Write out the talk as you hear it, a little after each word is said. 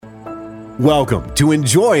Welcome to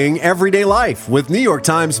Enjoying Everyday Life with New York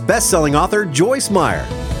Times bestselling author Joyce Meyer.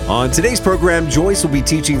 On today's program, Joyce will be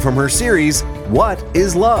teaching from her series, What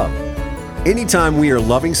is Love? Anytime we are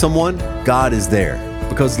loving someone, God is there.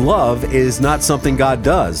 Because love is not something God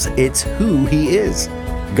does, it's who He is.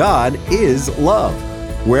 God is love.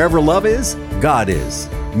 Wherever love is, God is.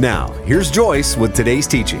 Now, here's Joyce with today's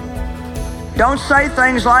teaching. Don't say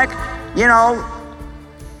things like,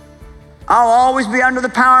 I'll always be under the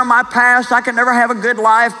power of my past. I can never have a good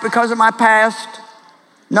life because of my past.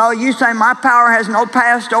 No, you say my power has no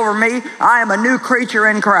past over me. I am a new creature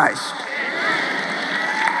in Christ.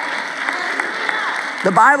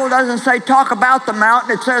 The Bible doesn't say talk about the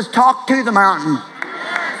mountain. It says talk to the mountain.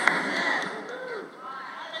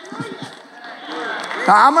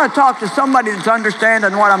 Now, I'm going to talk to somebody that's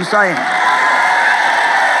understanding what I'm saying.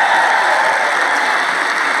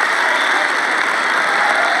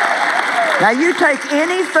 Now, you take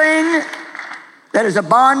anything that is a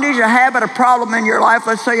bondage, a habit, a problem in your life.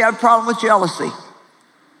 Let's say you have a problem with jealousy.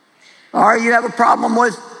 Or you have a problem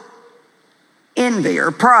with envy or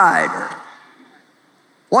pride or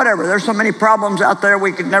whatever. There's so many problems out there,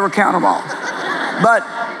 we could never count them all. But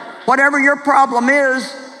whatever your problem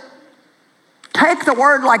is, take the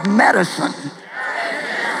word like medicine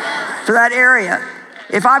for that area.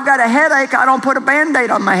 If I've got a headache, I don't put a Band-Aid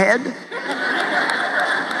on my head.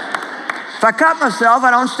 If I cut myself, I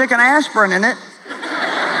don't stick an aspirin in it.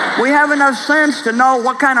 We have enough sense to know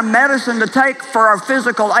what kind of medicine to take for our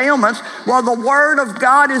physical ailments. Well, the Word of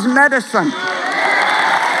God is medicine.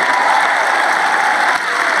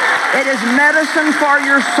 It is medicine for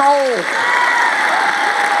your soul.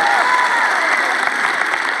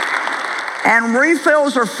 And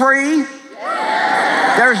refills are free.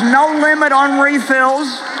 There's no limit on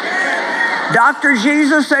refills. Dr.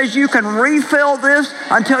 Jesus says you can refill this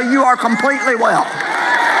until you are completely well.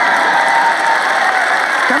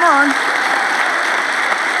 Come on.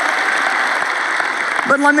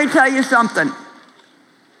 But let me tell you something.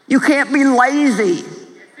 You can't be lazy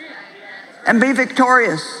and be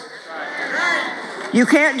victorious. You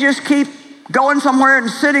can't just keep going somewhere and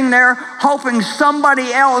sitting there hoping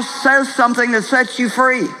somebody else says something that sets you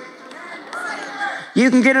free. You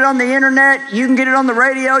can get it on the internet, you can get it on the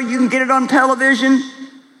radio, you can get it on television,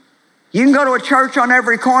 you can go to a church on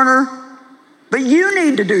every corner, but you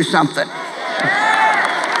need to do something.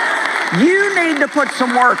 You need to put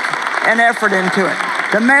some work and effort into it.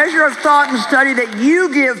 The measure of thought and study that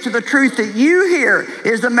you give to the truth that you hear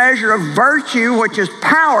is the measure of virtue, which is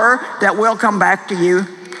power that will come back to you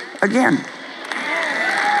again.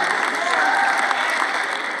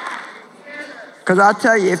 Because I'll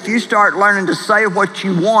tell you, if you start learning to say what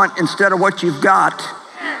you want instead of what you've got,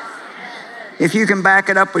 if you can back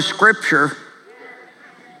it up with Scripture,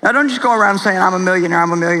 now don't just go around saying, I'm a millionaire,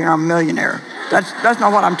 I'm a millionaire, I'm a millionaire. That's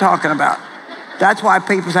not what I'm talking about. That's why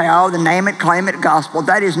people say, oh, the name it, claim it gospel.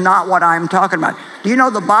 That is not what I'm talking about. Do you know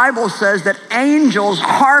the Bible says that angels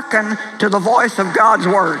hearken to the voice of God's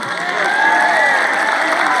word?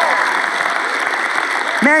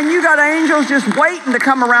 Man, you got angels just waiting to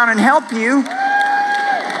come around and help you.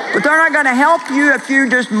 But they're not going to help you if you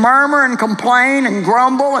just murmur and complain and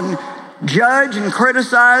grumble and judge and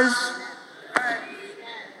criticize.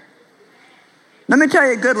 Let me tell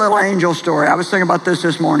you a good little angel story. I was thinking about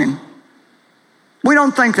this morning. We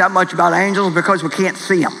don't think that much about angels because we can't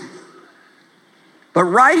see them. But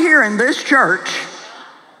right here in this church,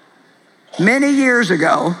 many years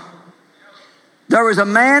ago, there was a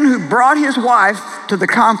man who brought his wife to the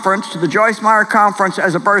conference, to the Joyce Meyer conference,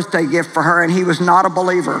 as a birthday gift for her, and he was not a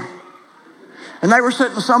believer. And they were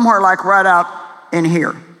sitting somewhere like right out in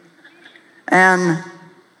here. And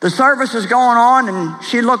the service is going on, and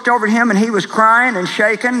she looked over at him, and he was crying and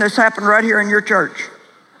shaking. This happened right here in your church.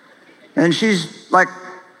 And she's like,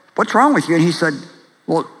 what's wrong with you? And he said,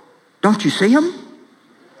 well, don't you see him?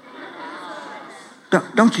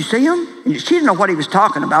 Don't you see him? And she didn't know what he was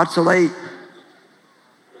talking about, so they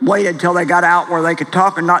waited till they got out where they could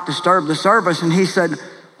talk and not disturb the service. And he said,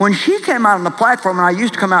 when she came out on the platform, and I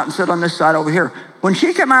used to come out and sit on this side over here, when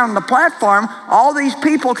she came out on the platform, all these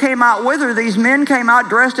people came out with her. These men came out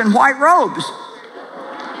dressed in white robes.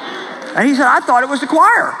 And he said, I thought it was the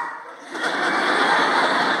choir.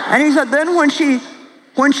 And he said, then when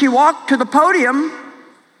she walked to the podium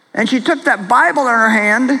and she took that Bible in her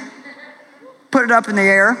hand, put it up in the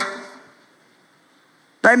air,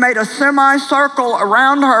 they made a semicircle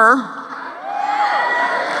around her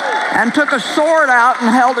and took a sword out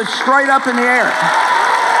and held it straight up in the air.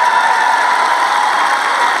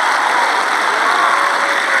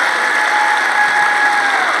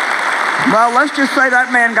 Well, let's just say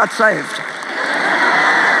that man got saved.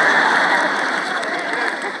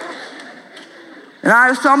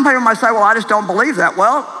 And some people might say, well, I just don't believe that.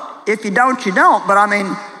 Well, if you don't, you don't. But I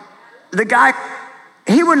mean, the guy,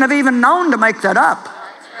 he wouldn't have even known to make that up.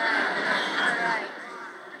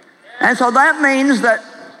 And so that means that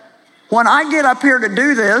when I get up here to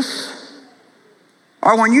do this,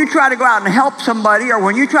 or when you try to go out and help somebody, or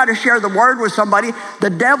when you try to share the word with somebody, the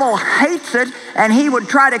devil hates it, and he would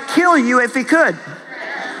try to kill you if he could.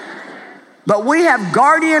 But we have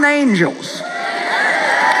guardian angels.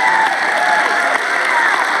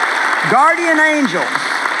 Guardian angels.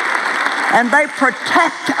 And they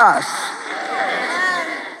protect us.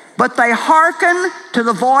 But they hearken to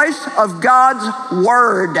the voice of God's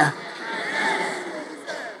word.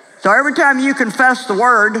 So every time you confess the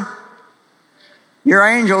word, your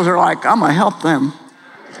angels are like, I'm going to help them.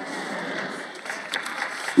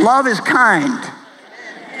 Love is kind.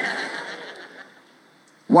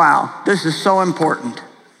 Wow, this is so important.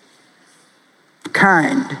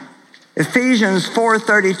 Kind. Ephesians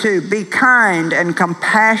 4:32, be kind and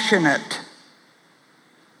compassionate.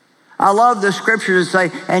 I love the scripture to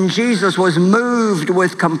say, and Jesus was moved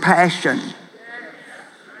with compassion.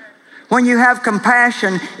 When you have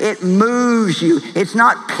compassion, it moves you. It's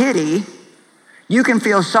not pity. You can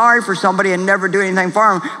feel sorry for somebody and never do anything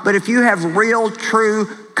for them. But if you have real, true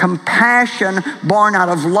compassion born out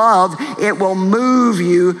of love, it will move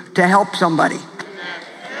you to help somebody.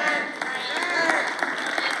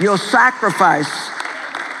 You'll sacrifice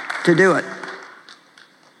to do it.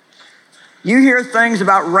 You hear things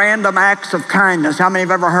about random acts of kindness. How many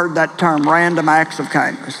have ever heard that term, random acts of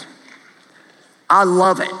kindness? I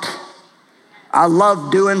love it. I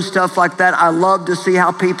love doing stuff like that. I love to see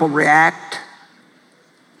how people react.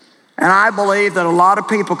 And I believe that a lot of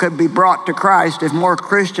people could be brought to Christ if more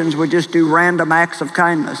Christians would just do random acts of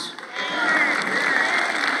kindness.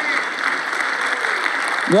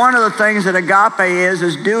 One of the things that agape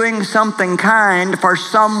is doing something kind for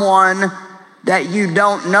someone that you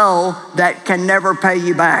don't know that can never pay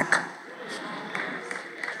you back.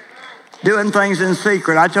 Doing things in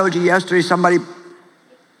secret. I told you yesterday somebody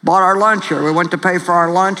bought our lunch here. We went to pay for our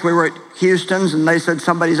lunch. We were at Houston's and they said,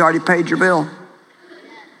 somebody's already paid your bill.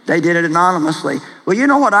 They did it anonymously. Well, you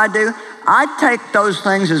know what I do? I take those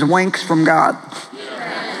things as winks from God.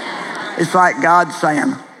 It's like God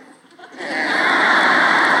saying,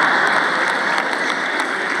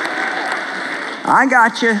 I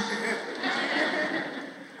got you.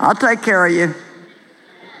 I'll take care of you.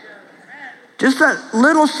 Just a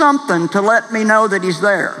little something to let me know that he's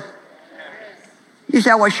there. You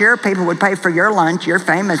say, well, sure, people would pay for your lunch. You're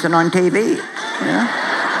famous and on TV. Yeah.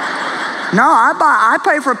 No, I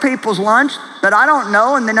pay for people's lunch that I don't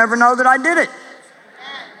know, and they never know that I did it.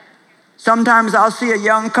 Sometimes I'll see a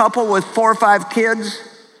young couple with 4 or 5 kids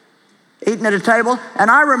eating at a table, and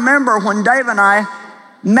I remember when Dave and I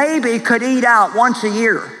maybe could eat out once a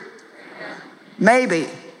year. Maybe.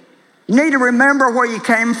 You need to remember where you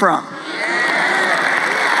came from.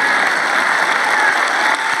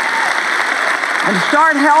 And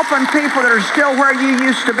start helping people that are still where you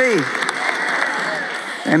used to be.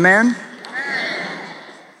 Amen?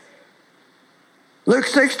 Luke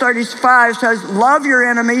 6:35 says, love your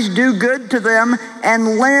enemies, do good to them,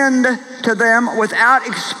 and lend to them without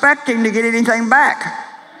expecting to get anything back.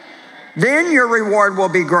 Then your reward will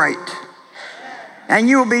be great. And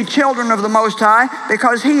you will be children of the Most High,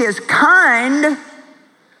 because he is kind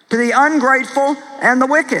to the ungrateful and the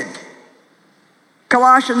wicked.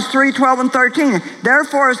 Colossians 3:12 and 13.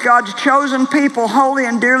 Therefore, as God's chosen people, holy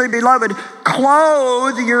and dearly beloved,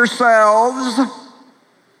 clothe yourselves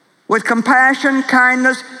with compassion,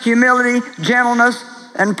 kindness, humility, gentleness,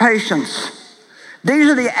 and patience. These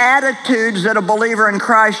are the attitudes that a believer in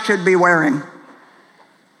Christ should be wearing.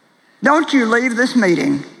 Don't you leave this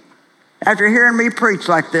meeting after hearing me preach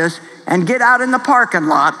like this and get out in the parking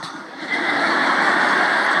lot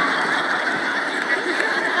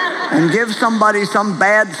and give somebody some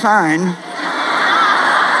bad sign.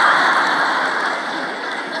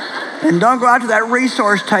 And don't go out to that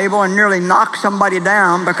resource table and nearly knock somebody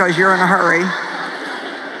down because you're in a hurry.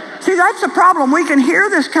 See, that's the problem. We can hear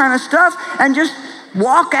this kind of stuff and just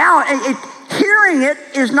walk out. Hearing it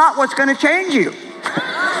is not what's going to change you.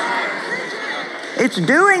 It's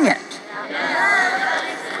doing it.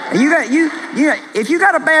 If you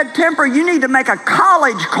got a bad temper, you need to make a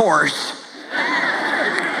college course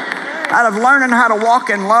out of learning how to walk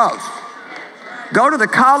in love. Go to the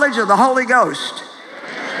College of the Holy Ghost.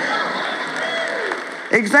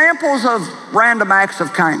 Examples of random acts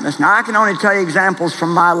of kindness. Now, I can only tell you examples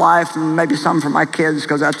from my life and maybe some from my kids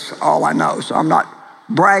because that's all I know. So I'm not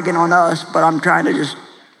bragging on us, but I'm trying to just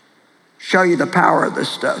show you the power of this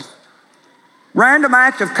stuff. Random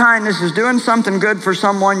act of kindness is doing something good for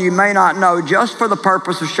someone you may not know just for the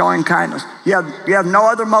purpose of showing kindness. You have no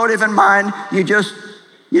other motive in mind. You just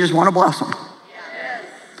want to bless them.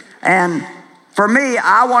 And for me,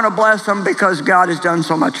 I want to bless them because God has done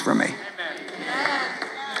so much for me.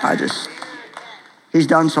 He's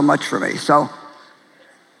done so much for me. So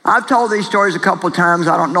I've told these stories a couple of times.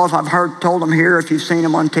 I don't know if I've told them here, if you've seen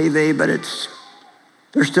them on TV, but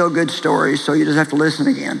they're still good stories, so you just have to listen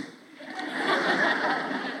again.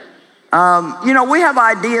 We have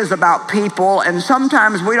ideas about people, and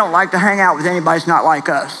sometimes we don't like to hang out with anybody that's not like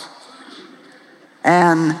us.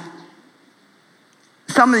 And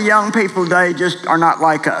some of the young people today just are not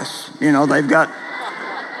like us. They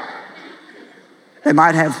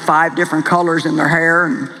might have 5 different colors in their hair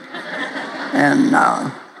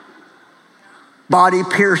and body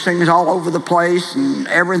piercings all over the place and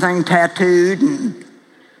everything tattooed and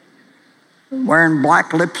wearing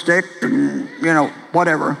black lipstick and,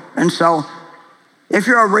 whatever. And so if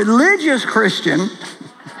you're a religious Christian,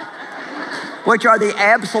 which are the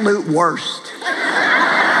absolute worst.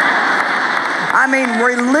 I mean,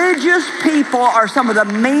 religious people are some of the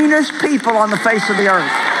meanest people on the face of the earth.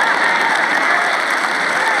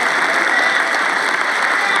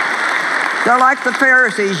 They're like the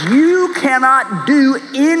Pharisees. You cannot do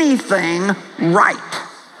anything right.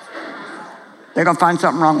 They're going to find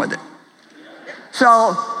something wrong with it.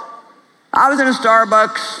 So I was in a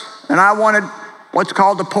Starbucks, and I wanted what's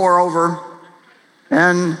called the pour over.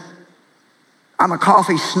 And I'm a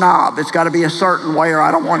coffee snob. It's got to be a certain way or I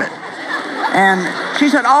don't want it. And she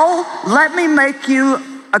said, let me make you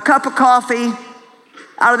a cup of coffee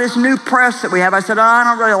out of this new press that we have. I said, I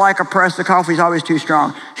don't really like a press. The coffee's always too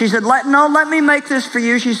strong. She said, let me make this for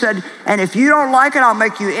you. She said, and if you don't like it, I'll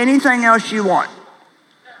make you anything else you want.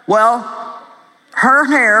 Well, her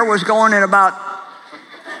hair was going in about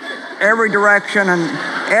every direction, and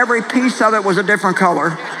every piece of it was a different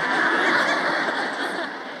color.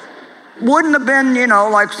 Wouldn't have been,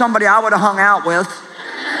 like somebody I would have hung out with.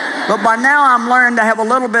 But by now I'm learning to have a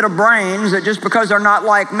little bit of brains, that just because they're not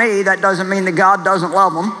like me, that doesn't mean that God doesn't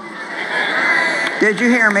love them. Did you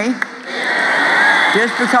hear me?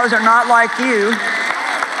 Just because they're not like you.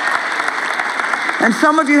 And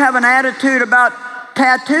some of you have an attitude about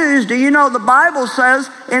tattoos. Do you know the Bible says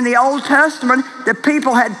in the Old Testament that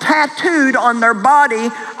people had tattooed on their body,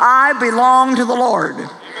 I belong to the Lord.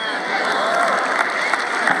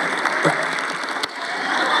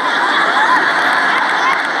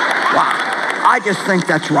 I just think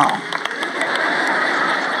that's wrong.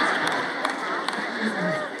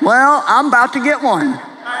 Well, I'm about to get one.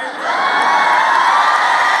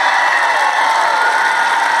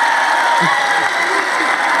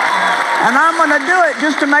 And I'm going to do it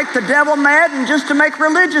just to make the devil mad and just to make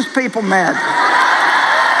religious people mad.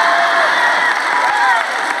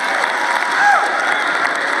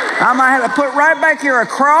 I might have to put right back here a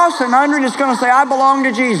cross, and under it it's going to say, I belong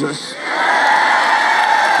to Jesus.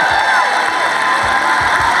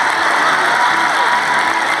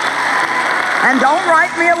 And don't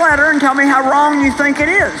write me a letter and tell me how wrong you think it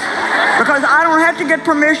is, because I don't have to get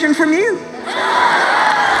permission from you.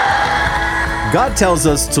 God tells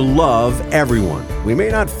us to love everyone. We may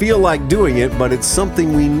not feel like doing it, but it's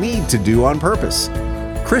something we need to do on purpose.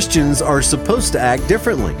 Christians are supposed to act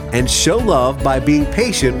differently and show love by being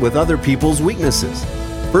patient with other people's weaknesses.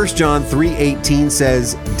 1 John 3:18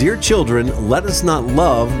 says, "Dear children, let us not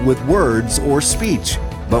love with words or speech,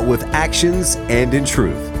 but with actions and in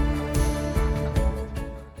truth."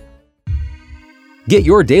 Get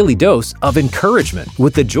your daily dose of encouragement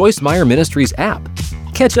with the Joyce Meyer Ministries app.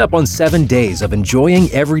 Catch up on 7 days of enjoying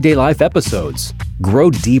everyday life episodes. Grow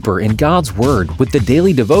deeper in God's Word with the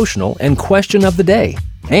daily devotional and question of the day.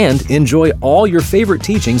 And enjoy all your favorite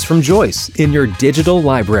teachings from Joyce in your digital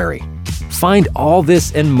library. Find all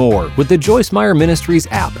this and more with the Joyce Meyer Ministries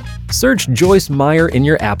app. Search Joyce Meyer in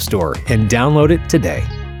your app store and download it today.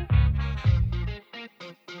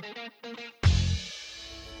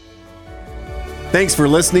 Thanks for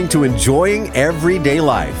listening to Enjoying Everyday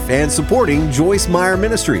Life and supporting Joyce Meyer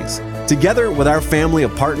Ministries. Together with our family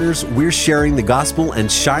of partners, we're sharing the gospel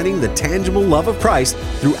and shining the tangible love of Christ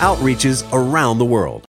through outreaches around the world.